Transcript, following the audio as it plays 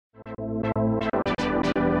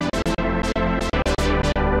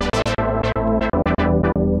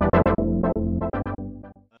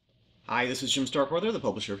Hi, this is Jim Starkweather, the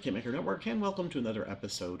publisher of Kitmaker Network, and welcome to another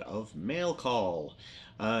episode of Mail Call.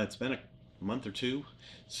 It's been a month or two,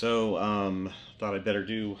 so thought I'd better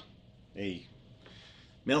do a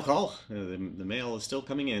mail call. The mail is still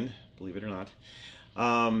coming in, believe it or not.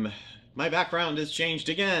 My background has changed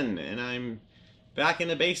again, and I'm back in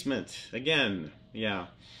the basement again. Yeah,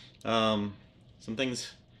 some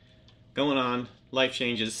things going on, life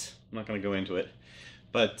changes. I'm not going to go into it.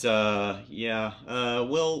 But yeah,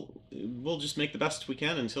 we'll just make the best we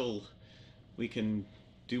can until we can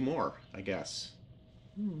do more, I guess.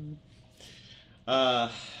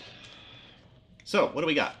 So what do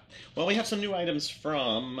we got? Well, we have some new items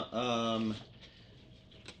from.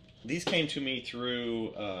 These came to me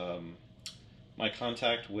through my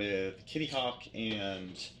contact with Kitty Hawk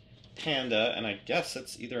and Panda, and I guess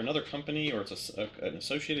it's either another company or it's an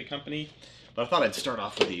associated company. But I thought I'd start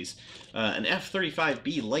off with these. An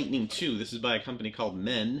F-35B Lightning II. This is by a company called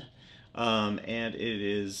Men, and it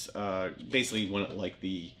is basically one like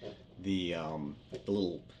the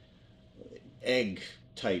little egg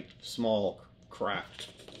type small craft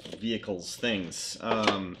vehicles things.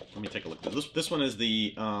 Let me take a look at this. This one is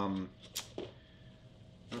the I'm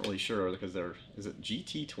not really sure because is it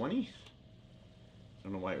GT20? I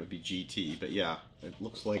don't know why it would be GT, but yeah, it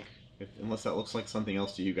looks like. Unless that looks like something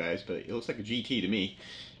else to you guys, but it looks like a GT to me.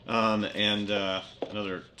 And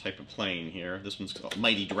another type of plane here. This one's called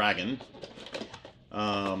Mighty Dragon.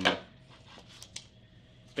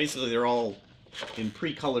 Basically, they're all in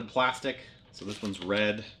pre-colored plastic. So this one's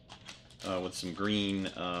red with some green,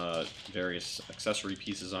 various accessory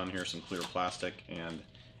pieces on here, some clear plastic, and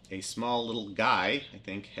a small little guy, I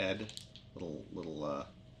think, head, little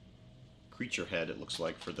creature head. It looks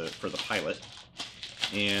like for the pilot.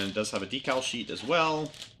 And does have a decal sheet as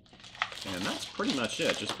well, and that's pretty much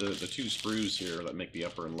it. Just the two sprues here that make the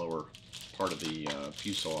upper and lower part of the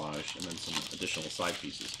fuselage, and then some additional side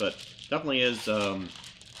pieces. But definitely is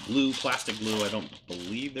glue, plastic glue. I don't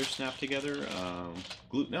believe they're snapped together.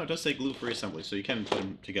 Glue? No, it does say glue-free assembly, so you can put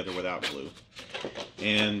them together without glue.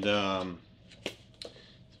 And if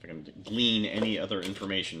I can glean any other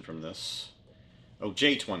information from this. Oh,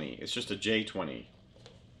 J-20. It's just a J-20.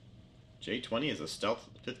 J-20 is a stealth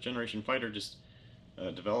 5th generation fighter just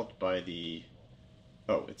developed by the...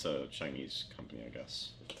 Oh, it's a Chinese company, I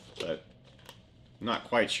guess. But I'm not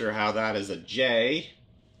quite sure how that is a J,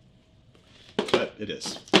 but it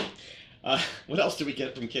is. What else do we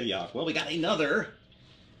get from Kitty Hawk? Well, we got another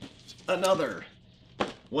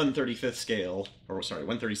 1/35th scale, or sorry,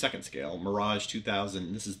 1/32nd scale, Mirage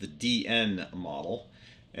 2000. This is the DN model.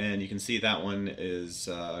 And you can see that one is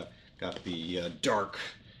got the dark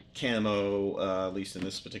camo, at least in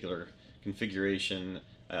this particular configuration.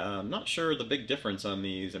 I'm not sure the big difference on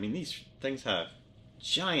these. I mean, these things have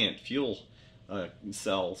giant fuel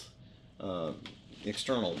cells,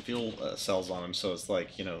 external fuel cells on them, so it's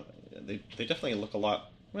like, you know, they definitely look a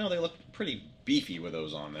lot, well, they look pretty beefy with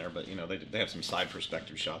those on there, but, you know, they have some side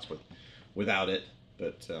perspective shots without it,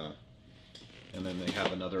 but, and then they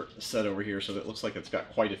have another set over here, so it looks like it's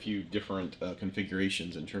got quite a few different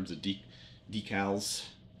configurations in terms of decals.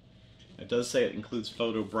 It does say it includes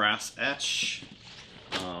photo brass etch.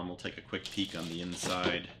 We'll take a quick peek on the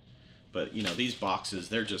inside. But, you know, these boxes,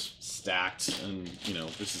 they're just stacked, and, you know,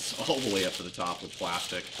 this is all the way up to the top with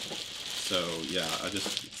plastic. So, yeah,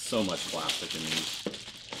 just so much plastic in these.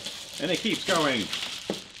 And it keeps going.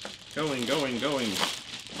 Going.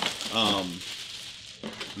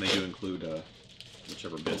 And they do include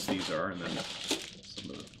whichever bits these are, and then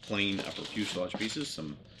some of the plain upper fuselage pieces,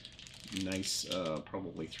 some nice,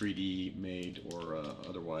 probably 3D made or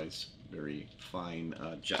otherwise very fine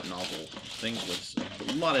jet novel things with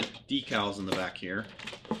a lot of decals in the back here,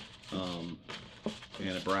 and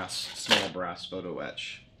a small brass photo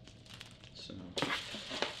etch. So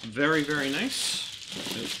very, very nice.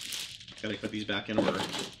 Gotta put these back in order.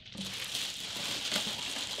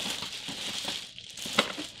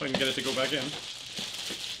 If I can get it to go back in.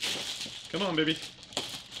 Come on, baby.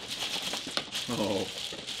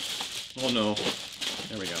 Oh no.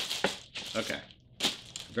 There we go. Okay.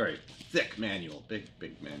 Very thick manual. Big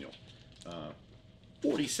manual.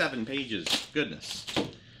 47 pages. Goodness.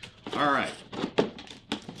 Alright.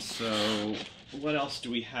 So, what else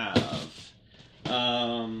do we have?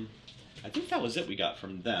 I think that was it we got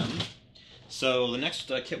from them. So, the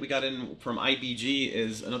next kit we got in from IBG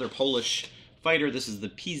is another Polish fighter. This is the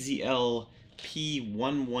PZL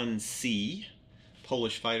P11C.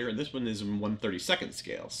 Polish fighter, and this one is in 1/32nd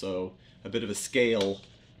scale, so a bit of a scale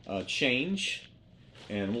change.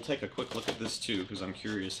 And we'll take a quick look at this too, because I'm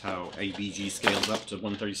curious how ABG scales up to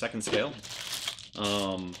 1/32nd scale.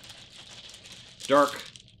 Dark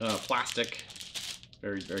plastic,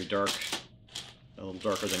 very, very dark, a little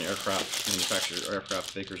darker than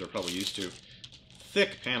aircraft makers are probably used to.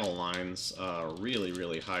 Thick panel lines, really,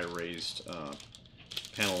 really high raised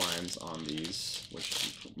panel lines on these,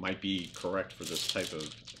 which might be correct for this type of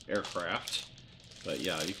aircraft. But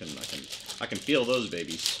yeah, I can feel those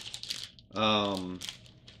babies. Got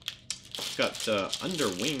under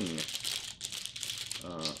wing,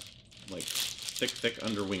 like thick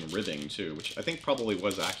under wing ribbing too, which I think probably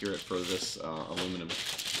was accurate for this aluminum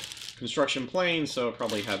construction plane. So it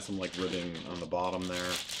probably had some like ribbing on the bottom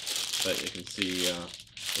there. But you can see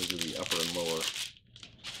those are the upper and lower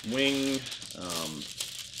wing.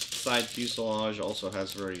 Side fuselage also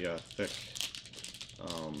has very thick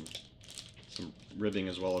some ribbing,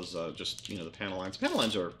 as well as just the panel lines. The panel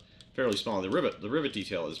lines are fairly small. The rivet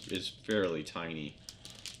detail is fairly tiny,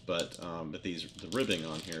 but the ribbing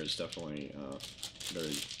on here is definitely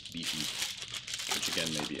very beefy, which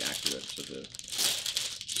again may be accurate to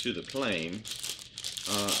the plane.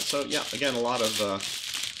 So yeah, again, a lot of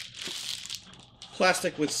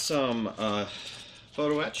plastic with some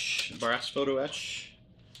photo etch, brass photo etch,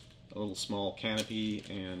 a little small canopy,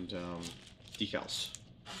 and decals.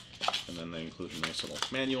 And then they include a nice little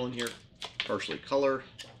manual in here, partially color,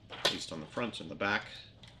 at least on the front and the back.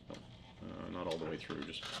 Not all the way through,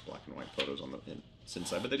 just black and white photos on the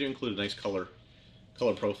inside, but they do include nice color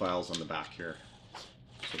profiles on the back here,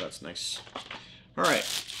 so that's nice. All right.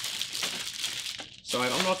 So I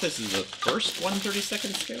don't know if this is the first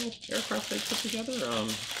 1/32 scale aircraft they put together.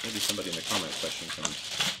 Maybe somebody in the comment section can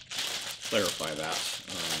clarify that.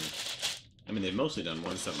 I mean, they've mostly done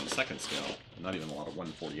 1/72 scale, not even a lot of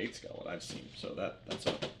 1/48 scale that I've seen. So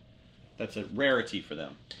that's a rarity for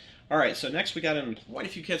them. All right, so next we got in quite a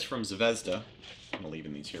few kits from Zvezda. I'm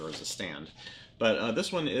leaving these here as a stand. But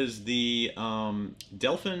this one is the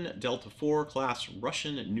Delfin Delta IV class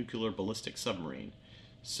Russian nuclear ballistic submarine.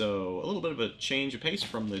 So a little bit of a change of pace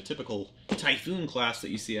from the typical Typhoon class that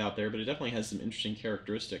you see out there, but it definitely has some interesting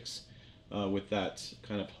characteristics with that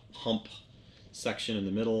kind of hump section in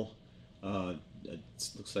the middle. It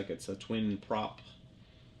looks like it's a twin prop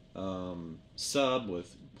sub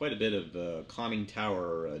with quite a bit of conning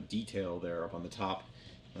tower detail there up on the top.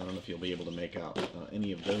 I don't know if you'll be able to make out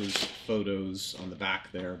any of those photos on the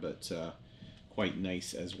back there, but quite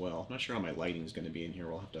nice as well. I'm not sure how my lighting is going to be in here.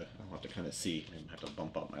 I'll have to kind of see. I have to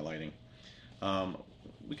bump up my lighting.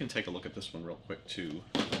 We can take a look at this one real quick too.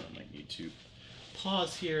 I might need to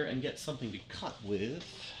pause here and get something to cut with.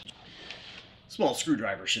 Small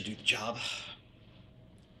screwdriver should do the job.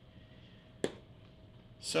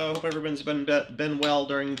 So I hope everyone's been well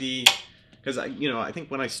during the, because I think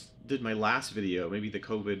when I did my last video, maybe the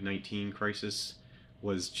COVID-19 crisis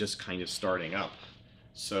was just kind of starting up.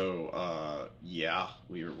 So yeah,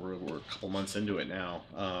 we're a couple months into it now.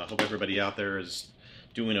 Hope everybody out there is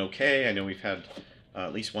doing okay. I know we've had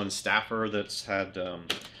at least one staffer that's had a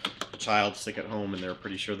child sick at home, and they're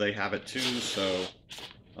pretty sure they have it too. So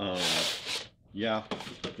yeah,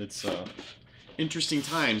 it's interesting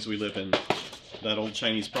times we live in. That old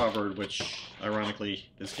Chinese proverb, which ironically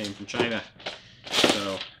this came from China.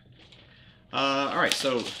 So all right,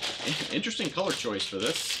 so interesting color choice for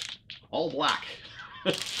this, all black.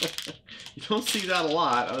 You don't see that a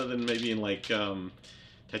lot, other than maybe in like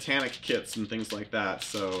Titanic kits and things like that.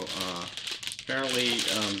 So apparently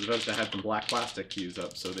Zvezda had some black plastic to use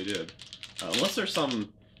up, so they did. Unless there's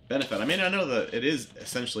some benefit. I mean, I know that it is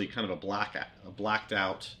essentially kind of a blacked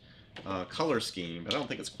out color scheme, but I don't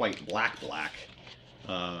think it's quite black.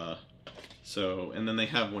 So, and then they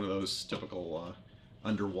have one of those typical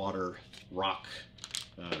underwater rock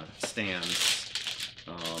stands.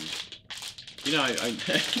 I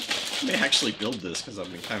may actually build this, because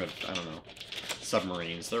I've been kind of, I don't know,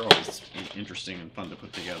 submarines. They're always interesting and fun to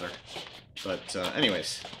put together. But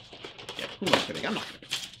anyways, yeah, who am I kidding? I'm not going to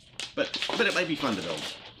build it. But it might be fun to build.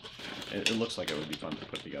 It looks like it would be fun to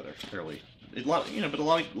put together. But a lot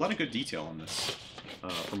of good detail on this,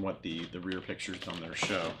 from what the rear pictures on their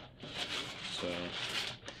show. So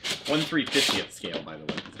 1/350th scale, by the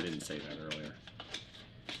way, because I didn't say that earlier.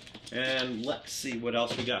 And let's see what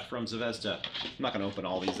else we got from Zvezda. I'm not going to open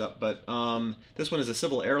all these up, but this one is a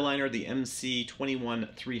civil airliner, the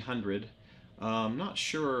MC-21-300. Not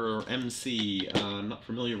sure MC. I'm not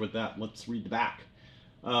familiar with that. Let's read the back.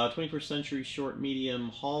 21st century short medium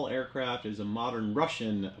haul aircraft is a modern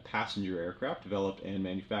Russian passenger aircraft developed and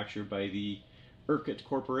manufactured by the Irkut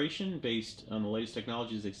Corporation, based on the latest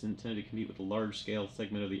technologies. It's intended to compete with the large-scale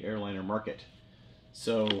segment of the airliner market.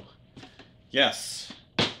 So, yes,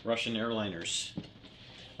 Russian airliners.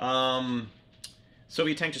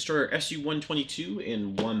 Soviet tank destroyer Su-122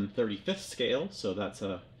 in 1/35th scale. So that's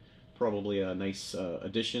a probably a nice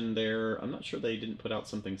addition there. I'm not sure they didn't put out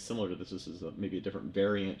something similar to this. This is maybe a different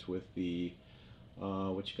variant with the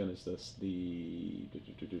which gun is this? The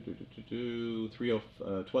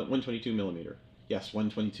 122 millimeter. Yes,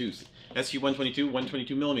 122. SU 122,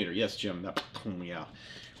 122 millimeter. Yes, Jim. That, yeah.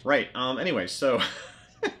 Right. Anyway, so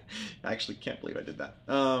I actually can't believe I did that.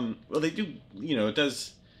 Well, they do. You know, it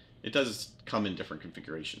does come in different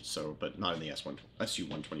configurations. So, but not in the SU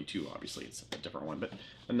 122. Obviously, it's a different one. But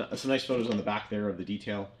some nice photos on the back there of the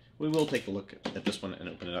detail. We will take a look at this one and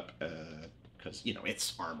open it up. Because, you know,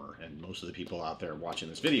 it's armor, and most of the people out there watching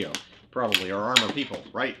this video probably are armor people,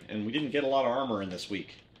 right? And we didn't get a lot of armor in this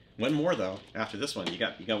week. One more, though, after this one. You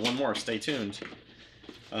got one more. Stay tuned.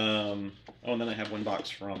 Oh, and then I have one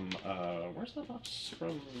box from, where's that box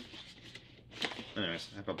from? Anyways,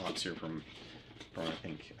 I have a box here from I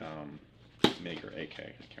think, MiG or AK.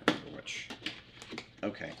 I can't remember which.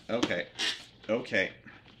 Okay.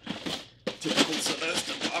 Typical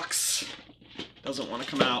Zvezda box. Doesn't want to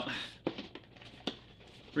come out.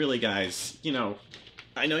 Really, guys, you know,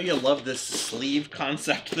 I know you love this sleeve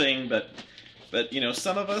concept thing, but you know,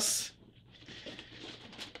 some of us,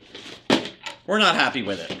 we're not happy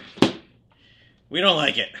with it. We don't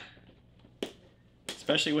like it.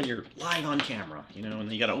 Especially when you're live on camera, you know, and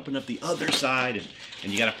then you gotta open up the other side,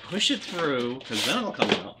 and you gotta push it through, because then it'll come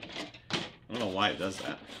out. I don't know why it does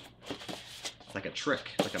that. It's like a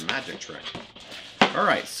trick, like a magic trick.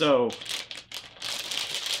 Alright, so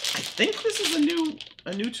I think this is a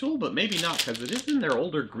new tool, but maybe not, because it is in their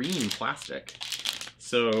older green plastic.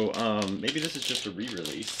 So maybe this is just a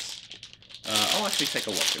re-release. I'll actually take a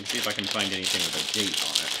look and see if I can find anything with a date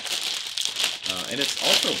on it. And it's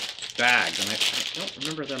also bagged, and I don't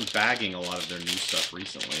remember them bagging a lot of their new stuff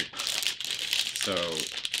recently. So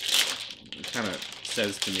it kind of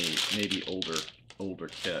says to me maybe older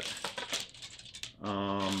kit.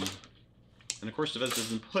 And of course, Zvezda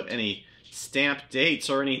doesn't put any stamped dates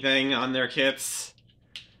or anything on their kits.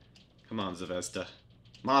 Come on, Zvezda.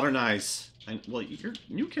 Modernize. Well, your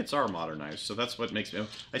new kits are modernized, so that's what makes me...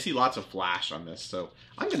 I see lots of flash on this, so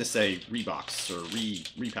I'm going to say rebox or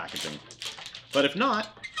repackaging. But if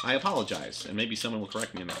not, I apologize, and maybe someone will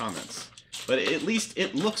correct me in the comments. But at least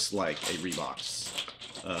it looks like a rebox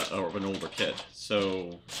or an older kit.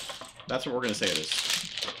 So that's what we're going to say it is.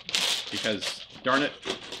 Because, darn it,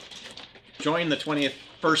 join the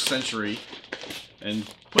 21st century and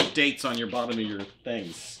put dates on your bottom of your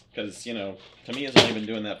things. Because, you know, Tamiya's only been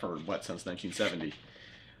doing that for, what, since 1970.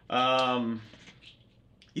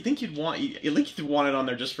 You think you'd want it on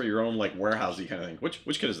there just for your own, like, warehousey kind of thing.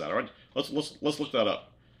 Which kit is that? All right, let's look that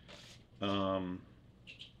up. Yeah,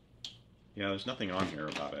 there's nothing on here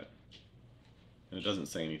about it. And it doesn't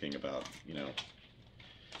say anything about, you know,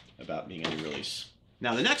 about being a new release.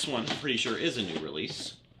 Now, the next one, I'm pretty sure, is a new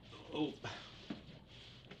release. Oh.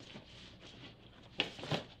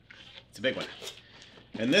 It's a big one.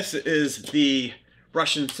 And this is the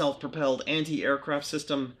Russian self-propelled anti-aircraft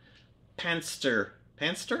system Panzer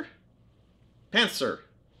S1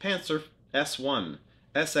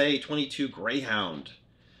 SA-22 Greyhound.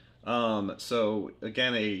 So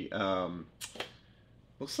again,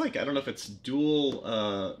 looks like, I don't know if it's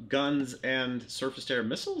dual guns and surface-to-air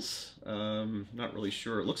missiles. Not really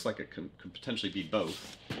sure. It looks like it could potentially be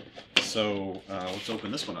both. So let's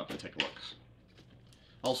open this one up and take a look.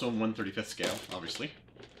 Also in 1/35th scale, obviously,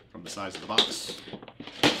 from the size of the box.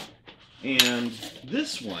 And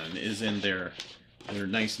this one is in their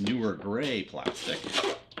nice newer gray plastic,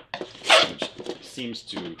 which seems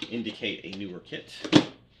to indicate a newer kit.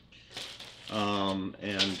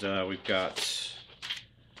 We've got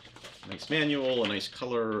a nice manual, a nice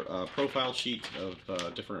color profile sheet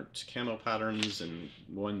of different camo patterns, and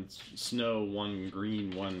one snow, one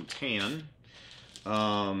green, one tan.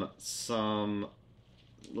 Some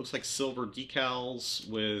looks like silver decals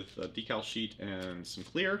with a decal sheet and some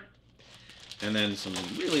clear. And then some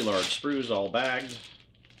really large sprues all bagged.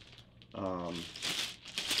 Looks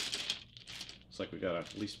like we got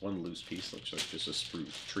at least one loose piece. Looks like just a sprue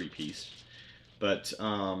tree piece. But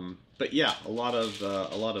yeah, a lot of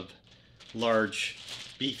large,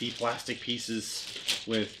 beefy plastic pieces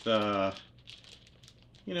with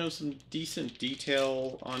you know, some decent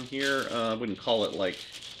detail on here. I wouldn't call it like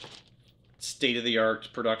state-of-the-art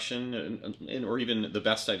production, or even the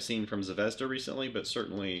best I've seen from Zvezda recently, but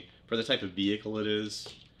certainly for the type of vehicle it is.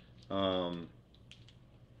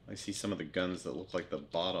 I see some of the guns that look like the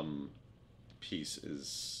bottom piece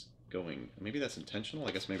is going. Maybe that's intentional.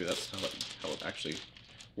 I guess maybe that's how it actually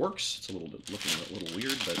works. It's looking a little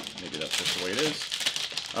weird, but maybe that's just the way it is.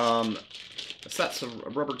 Sets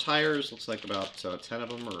of rubber tires. Looks like about 10 of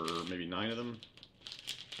them, or maybe 9 of them.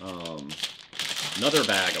 Another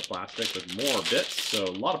bag of plastic with more bits, so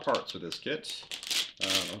a lot of parts with this kit. I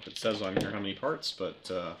don't know if it says on here how many parts, but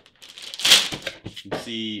you can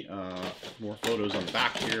see more photos on the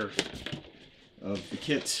back here of the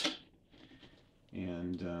kit.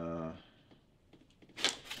 And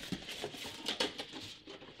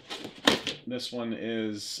this one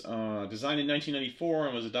is designed in 1994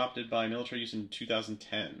 and was adopted by military use in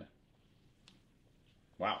 2010.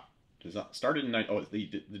 Wow. Started in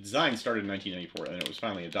the design started in 1994, and it was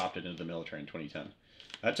finally adopted into the military in 2010.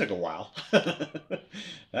 That took a while. That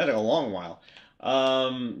took a long while.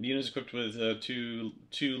 The unit is equipped with two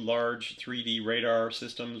large 3D radar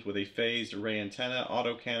systems with a phased array antenna,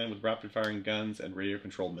 autocannon with rapid-firing guns, and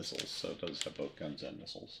radio-controlled missiles. So it does have both guns and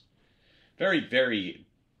missiles. Very, very,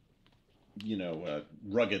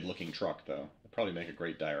 rugged-looking truck, though. It'd probably make a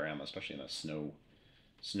great diorama, especially in a snow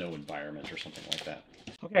environment or something like that.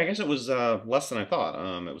 Okay, I guess it was less than I thought.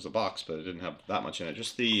 It was a box, but it didn't have that much in it.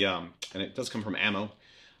 Just the, and it does come from ammo,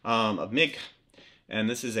 of MiG. And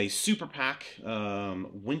this is a super pack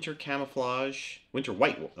winter camouflage,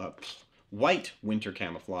 white winter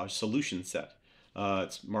camouflage solution set.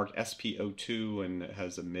 It's marked SP02 and it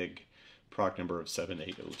has a MiG product number of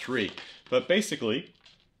 7803. But basically,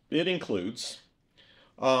 it includes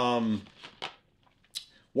washable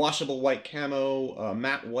white camo,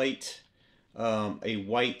 matte white, a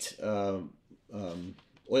white oil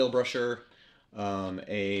brusher,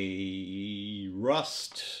 a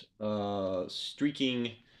rust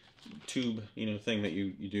streaking tube, thing that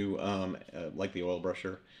you do like the oil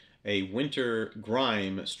brusher, a winter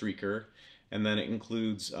grime streaker, and then it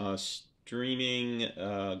includes streaming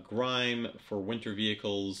grime for winter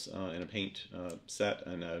vehicles in a paint set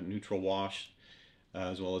and a neutral wash,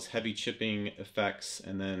 as well as heavy chipping effects,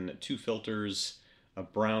 and then 2 filters, a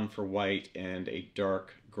brown for white and a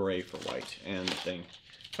dark gray for white. And they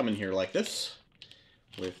come in here like this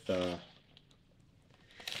with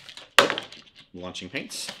launching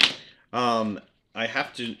paints. I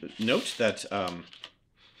have to note that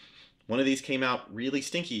one of these came out really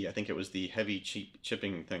stinky. I think it was the heavy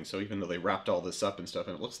chipping thing. So even though they wrapped all this up and stuff,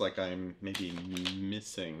 and it looks like I'm maybe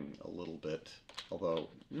missing a little bit, although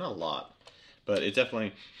not a lot. But it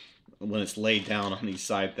definitely, when it's laid down on these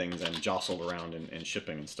side things and jostled around and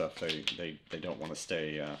shipping and stuff, they don't want to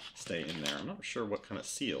stay in there. I'm not sure what kind of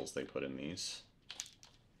seals they put in these.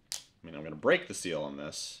 I mean, I'm going to break the seal on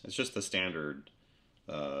this. It's just the standard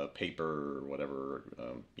paper or whatever,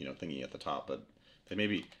 thingy at the top. But they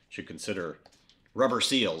maybe should consider rubber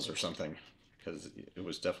seals or something, because it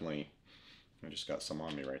was definitely, I just got some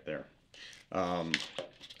on me right there. And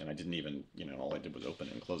I didn't even, all I did was open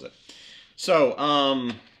it and close it. So,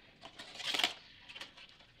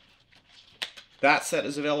 that set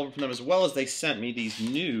is available from them, as well as they sent me these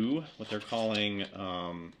new, what they're calling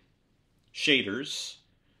shaders.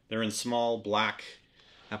 They're in small black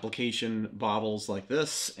application bottles like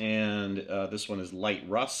this, and this one is light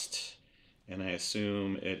rust, and I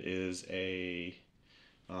assume it is a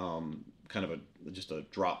kind of just a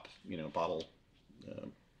drop, bottle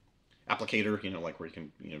applicator, like where you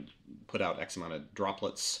can, put out X amount of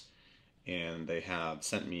droplets. And they have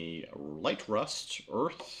sent me light rust,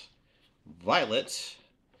 earth, violet,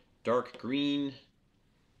 dark green,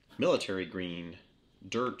 military green,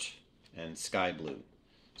 dirt, and sky blue.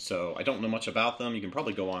 So I don't know much about them. You can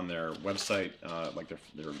probably go on their website, like their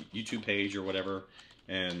YouTube page or whatever,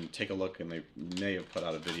 and take a look, and they may have put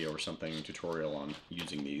out a video or something, tutorial on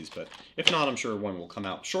using these. But if not, I'm sure one will come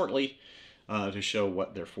out shortly to show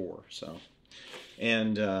what they're for. So,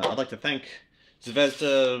 and I'd like to thank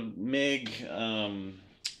Zvezda, MiG,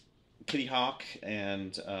 Kitty Hawk,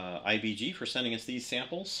 and IBG for sending us these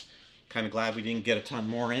samples. Kind of glad we didn't get a ton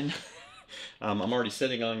more in. I'm already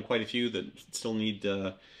sitting on quite a few that still need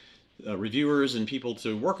reviewers and people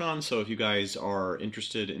to work on, so if you guys are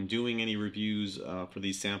interested in doing any reviews for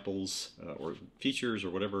these samples or features or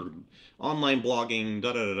whatever, online blogging,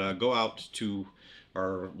 go out to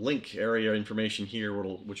our link area information here,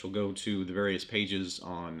 which will go to the various pages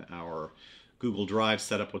on our Google Drive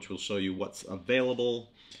setup, which will show you what's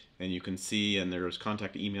available, and you can see, and there's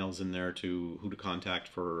contact emails in there to who to contact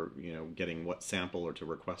for getting what sample or to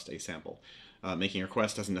request a sample. Making a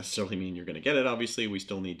request doesn't necessarily mean you're going to get it. Obviously, we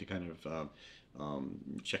still need to kind of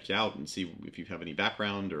check you out and see if you have any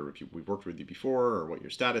background, or if we've worked with you before, or what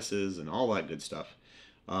your status is, and all that good stuff.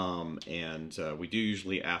 We do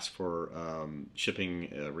usually ask for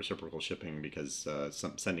shipping, reciprocal shipping, because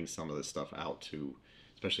sending some of this stuff out to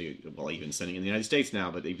especially, well, even sending in the United States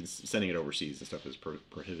now, but even sending it overseas and stuff is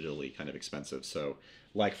prohibitively kind of expensive. So,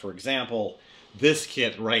 like, for example, this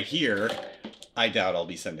kit right here, I doubt I'll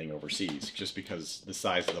be sending overseas, just because the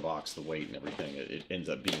size of the box, the weight, and everything, it ends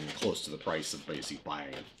up being close to the price of basically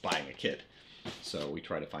buying a kit. So we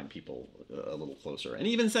try to find people a little closer, and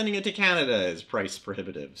even sending it to Canada is price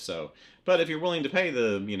prohibitive. So, but if you're willing to pay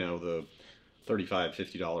the, you know, the $35,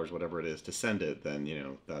 $50, whatever it is, to send it, then, you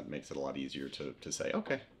know, that makes it a lot easier to say,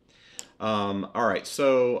 okay. All right,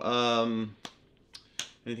 so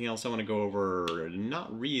anything else I want to go over?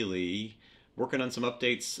 Not really. Working on some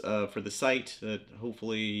updates for the site that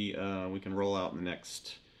hopefully we can roll out in the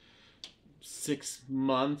next 6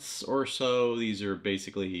 months or so. These are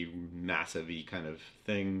basically massive-y kind of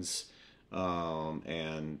things,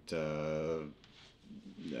 and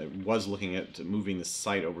I was looking at moving the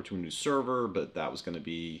site over to a new server, but that was going to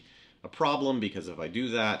be a problem, because if I do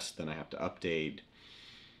that, then I have to update,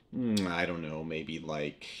 I don't know, maybe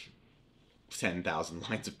like 10,000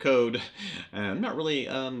 lines of code. And I'm not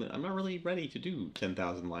really ready to do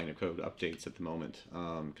 10,000 line of code updates at the moment,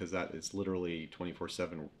 because that is literally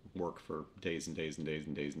 24/7 work for days and days and days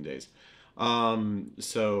and days and days.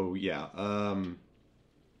 So yeah,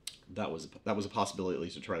 that was a possibility, at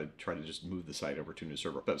least, to try to just move the site over to a new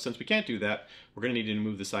server. But since we can't do that, we're going to need to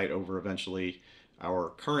move the site over eventually. Our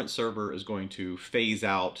current server is going to phase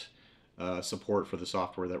out support for the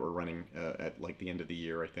software that we're running at like the end of the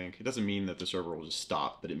year, I think. It doesn't mean that the server will just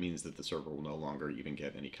stop, but it means that the server will no longer even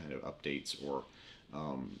get any kind of updates or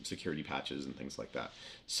security patches and things like that.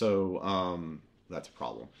 So that's a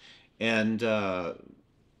problem. And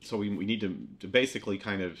so we need to basically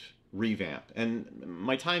kind of revamp. And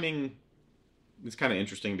my timing is kind of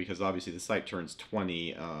interesting, because obviously the site turns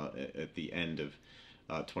 20 at the end of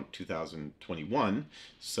 2021,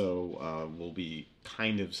 so we'll be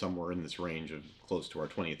kind of somewhere in this range of close to our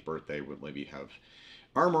 20th birthday. We'll maybe have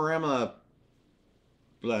Armorama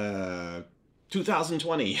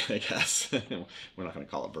 2020, I guess. We're not going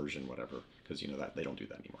to call it version whatever, because you know that they don't do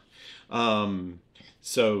that anymore.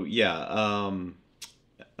 So yeah,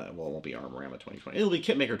 well, it won't be Armorama 2020. It'll be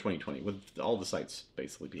Kitmaker 2020, with all the sites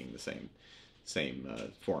basically being the same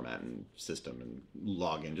format and system and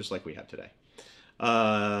login, just like we have today.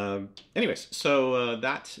 Anyways, so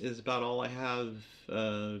that is about all I have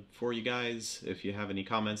for you guys. If you have any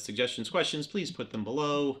comments, suggestions, questions, please put them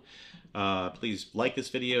below. Please like this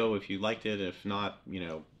video if you liked it. If not, you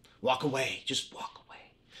know, walk away. Just walk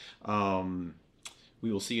away.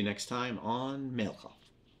 We will see you next time on Mailcall.